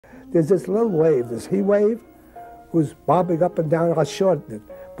There's this little wave, this he wave, who's bobbing up and down, I'll shorten it,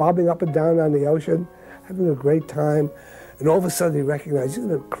 bobbing up and down on the ocean, having a great time, and all of a sudden he recognizes he's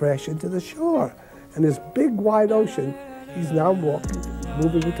going to crash into the shore. And this big wide ocean, he's now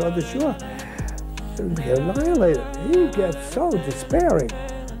moving toward the shore. And get annihilated. He gets so despairing.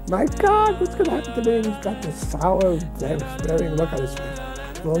 My God, what's going to happen to me? And he's got this sour, despairing look on his face.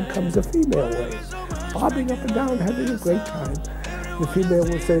 Along comes a female wave, bobbing up and down, having a great time. The female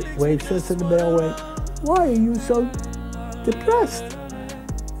wave says to the male wave, "Why are you so depressed?"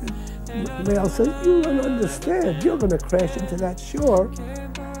 The male says, "You don't understand. You're going to crash into that shore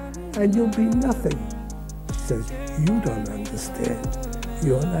and you'll be nothing." She says, "You don't understand.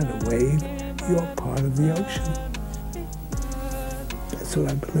 You're not a wave. You're part of the ocean." That's what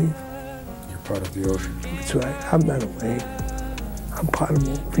I believe. You're part of the ocean. That's right. I'm not a wave. I'm part of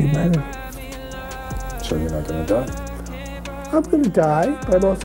humanity. So you're not going to die? I'm going to die, but I'm also